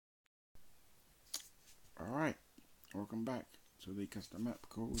Alright, welcome back to the custom map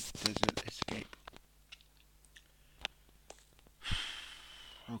called Desert Escape.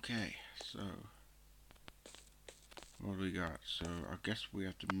 Okay, so what do we got? So I guess we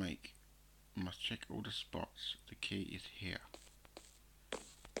have to must check all the spots. The key is here.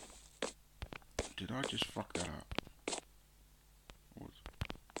 Did I just fuck that up?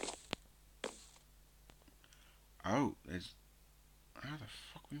 Oh, there's... How the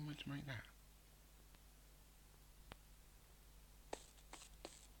fuck we meant to make that?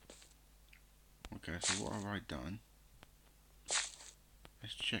 Okay, so what have I done?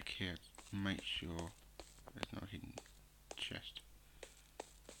 Let's check here to make sure there's no hidden chest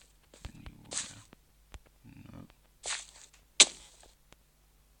anywhere. No.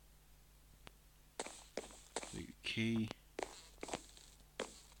 The key.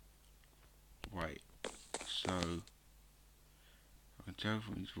 Wait. So I can tell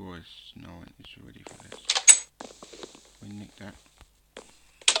from his voice, no one is ready for this. We nick that.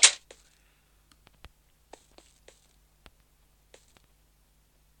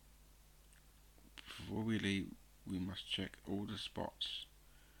 Before we leave, we must check all the spots.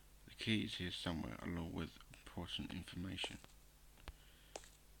 The key is here somewhere, along with important information.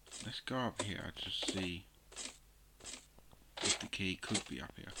 Let's go up here to see if the key could be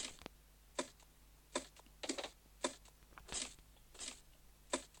up here.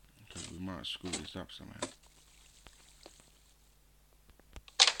 Because we might screw this up somehow.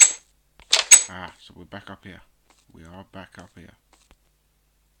 Ah, so we're back up here. We are back up here.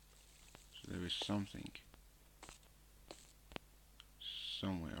 So there is something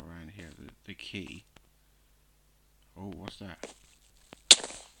somewhere around here. The key. Oh, what's that?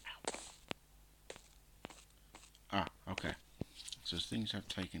 Ah, okay. So things have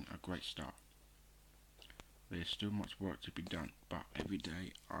taken a great start. There is still much work to be done, but every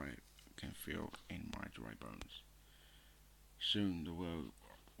day I can feel in my dry bones. Soon the world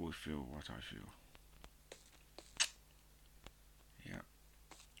will feel what I feel. Yeah,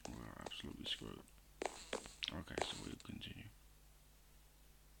 we're absolutely screwed. Okay, so we'll continue.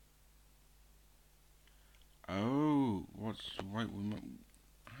 Oh, wait,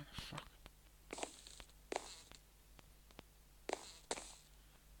 how the fuck?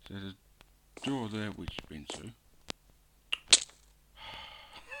 So there's a door there which you've been to.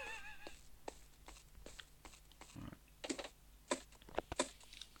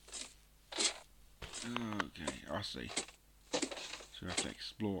 Okay, I see. So we have to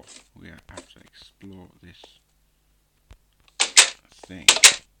explore. We have to explore this thing.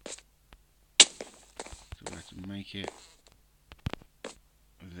 So we have to make it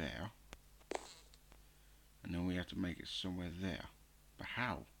there. And then we have to make it somewhere there. But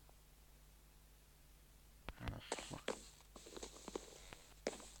how? How the fuck?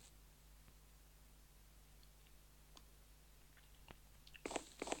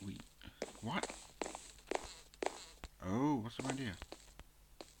 What? Oh, what's the idea?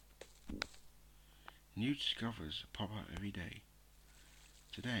 New discoveries pop up every day.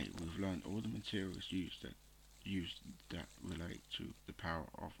 Today we've learned all the materials used that relate to the power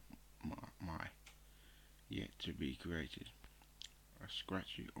of my yet to be created. A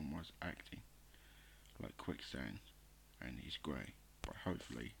scratchy almost acting like quicksand, and he's grey, but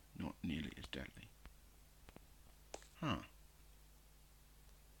hopefully not nearly as deadly. Huh.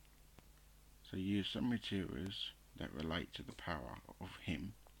 So use some materials that relate to the power of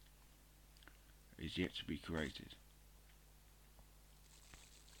him is yet to be created.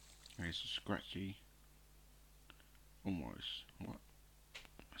 There's a scratchy almost what?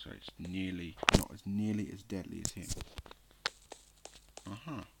 So it's not as nearly as deadly as him.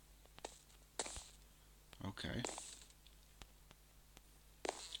 Uh-huh. Okay.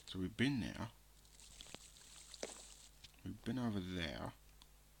 So we've been there. We've been over there.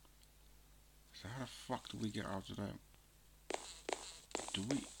 So how the fuck do we get out of there? Do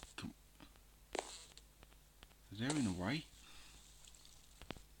we... Is there in a way?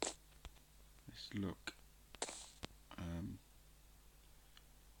 Let's look.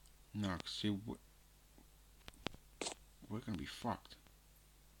 No, see, we're gonna be fucked.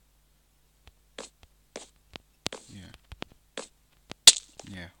 Yeah.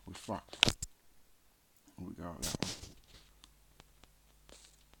 Yeah, we're fucked. We got that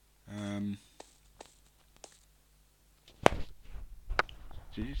one.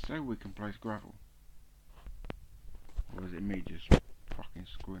 Did it say we can place gravel? Or is it me just fucking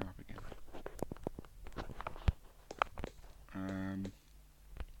screwing up again?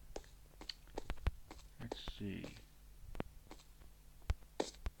 Let's see.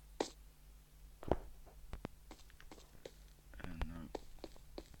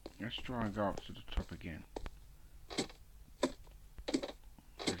 No. Let's try and go up to the top again.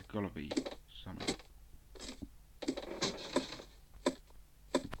 There's gotta be something.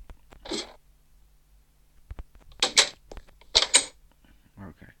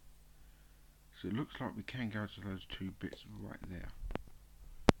 Okay. So it looks like we can go to those two bits right there.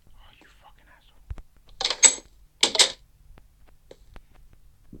 Oh, you fucking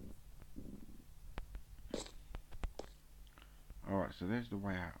asshole. Alright, so there's the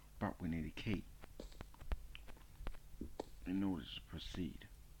way out, but we need a key in order to proceed.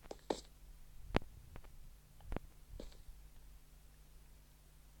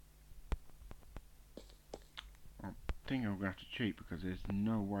 I think I'm going to have to cheat because there's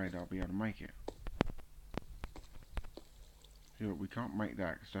no way that I'll be able to make it. See, look, we can't make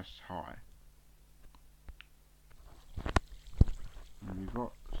that because that's high. And we've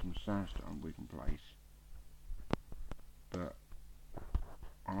got some sandstone we can place, but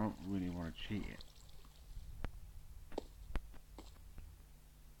I don't really want to cheat it.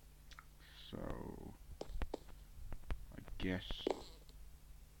 So I guess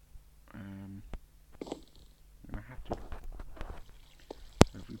I'm gonna have to.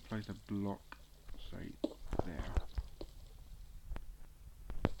 So if we place a block, say there.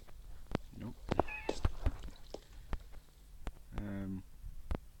 Nope.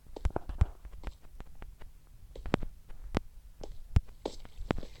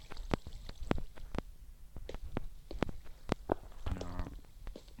 No,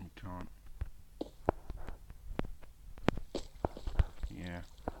 we can't. Yeah,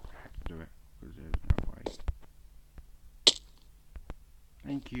 I have to do it because there's no way.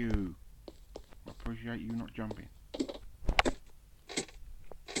 Thank you. I appreciate you not jumping.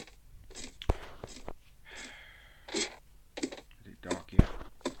 Is it dark yet?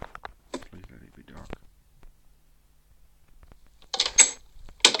 Please let it be dark.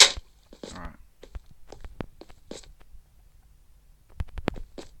 Alright.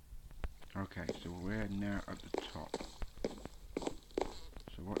 Okay, so we're now at the top.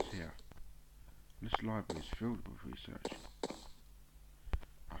 So what's here? This library is filled with research.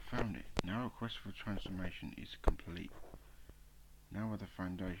 I found it. Now request for transformation is complete. Now with the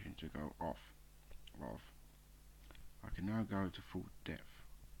foundation to go off of, I can now go to full depth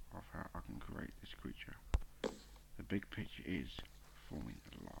of how I can create this creature. The big picture is forming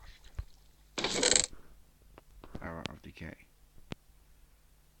at last. Hour of decay.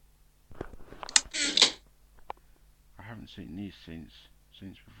 I haven't seen these since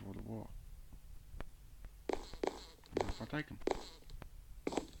before the war. What if I take them?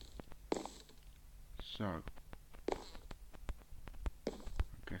 So I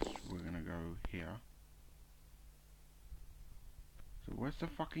guess we're gonna go here. So where's the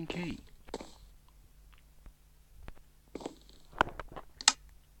fucking key?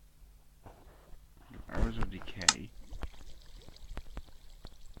 Hours of decay.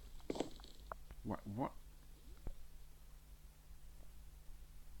 What?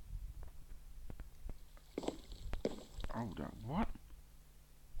 Hold up, what?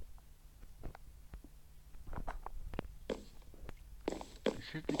 It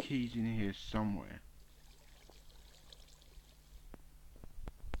said the key's in here somewhere.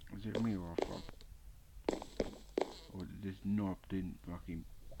 Was it me or a frog? Or did this knob didn't fucking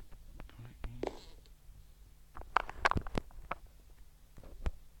put it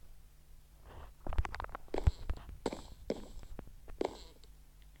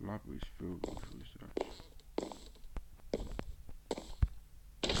in? Library's filled with research.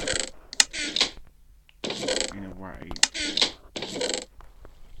 In a way.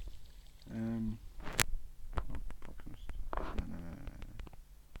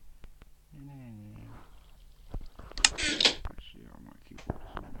 Actually, I might keep all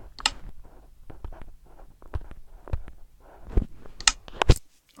this on there.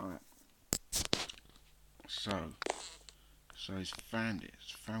 Alright. So he's found it.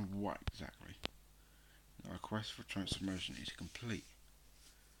 He's found what exactly? The request for transformation is complete.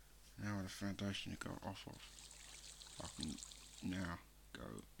 Now with the foundation to go off of, I can now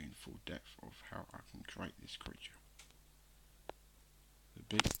go in full depth of how I can create this creature. The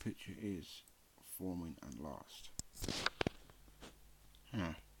big picture is forming and last.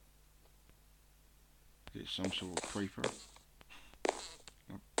 Huh. Is it some sort of creeper?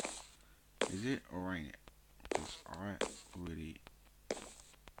 Is it or ain't it? Because I really...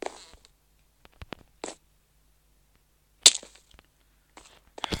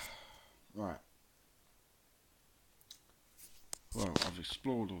 Right. Well, I've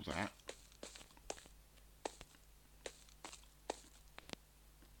explored all that.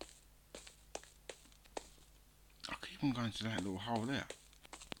 I keep on going to that little hole there.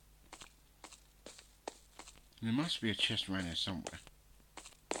 There must be a chest around here somewhere.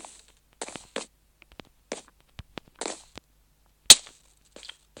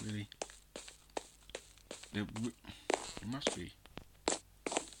 Really? There must be.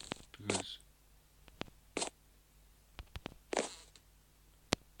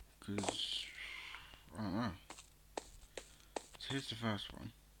 Because I don't know. So here's the first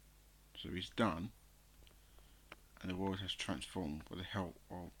one. So he's done, and the world has transformed with the help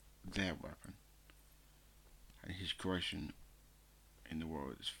of their weapon, and his creation in the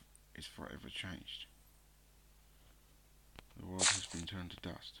world is forever changed. The world has been turned to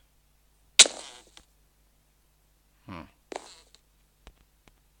dust. Huh.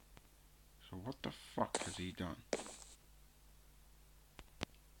 So what the fuck has he done?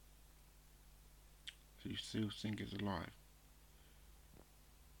 So you still think he's alive?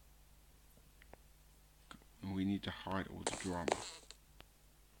 And we need to hide all the drama.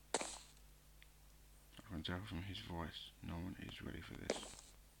 I can tell from his voice, no one is ready for this.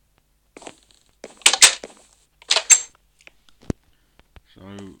 So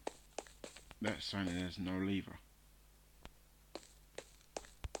that's saying there's no lever.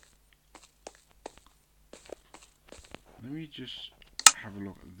 Let me just have a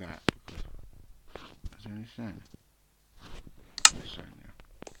look at that, because there's only sand. There's sand there.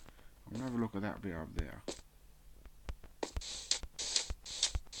 I'm gonna have a look at that bit up there.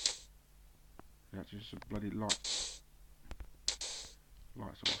 That's just a bloody light.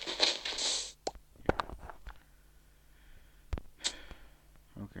 Light source. Yeah.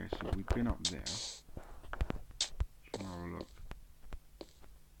 Okay, so we've been up there. Let's have a look.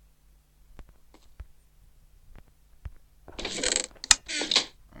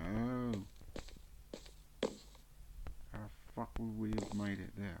 Oh. How the fuck would we have made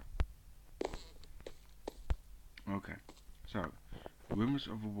it there? Okay, so the rumors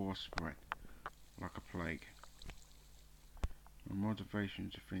of a war spread like a plague. My motivation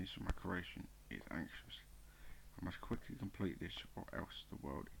to finish my creation is anxious. I must quickly complete this, or else the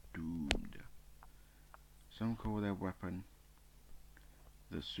world is doomed. Some call their weapon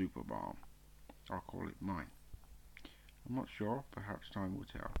the super bomb. I'll call it mine. I'm not sure, perhaps time will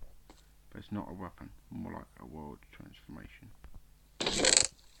tell. But it's not a weapon, more like a world transformation.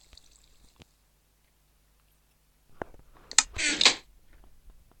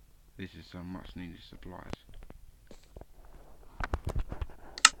 This is some much needed supplies.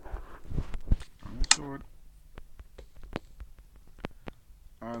 I'm a sword.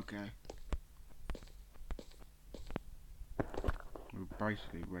 Okay. We're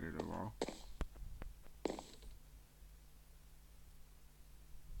basically ready to roll.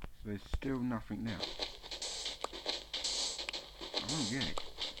 So there's still nothing now. I don't get it.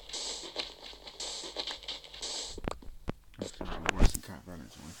 That's a working cat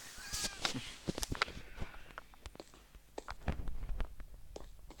balance one.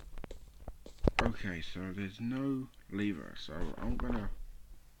 Okay, so there's no lever, so I'm gonna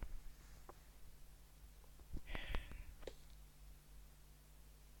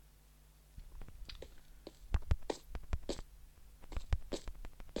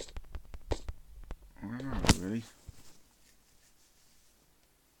I don't know really.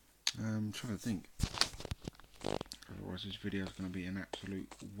 I'm trying to think. Otherwise this video is going to be an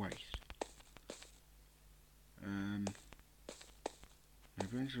absolute waste.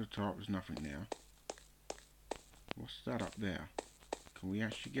 Moving to the top, there's nothing there. What's that up there? Can we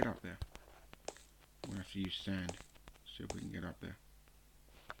actually get up there? We'll have to use sand. See if we can get up there.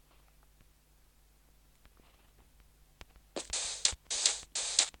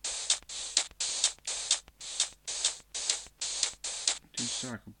 Just so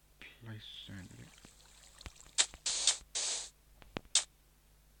I can place sand in it.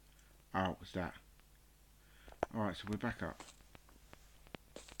 Oh, what's that? Alright, so we're back up.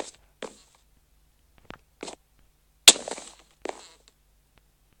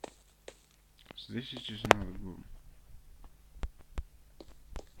 So this is just another room.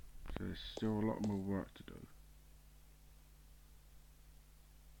 So there's still a lot more work to do.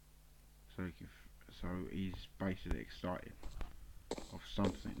 So he's basically excited of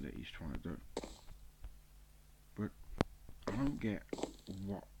something that he's trying to do. But I don't get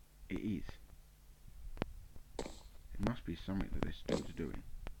what it is. It must be something that this dude's doing.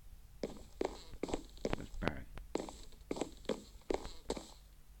 That's bad.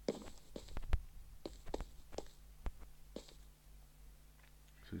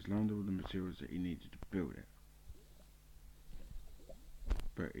 So he's learned all the materials that he needed to build it.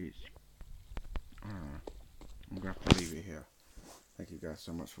 But it's, I don't know. I'm going to have to leave it here. Thank you guys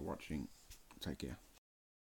so much for watching. Take care.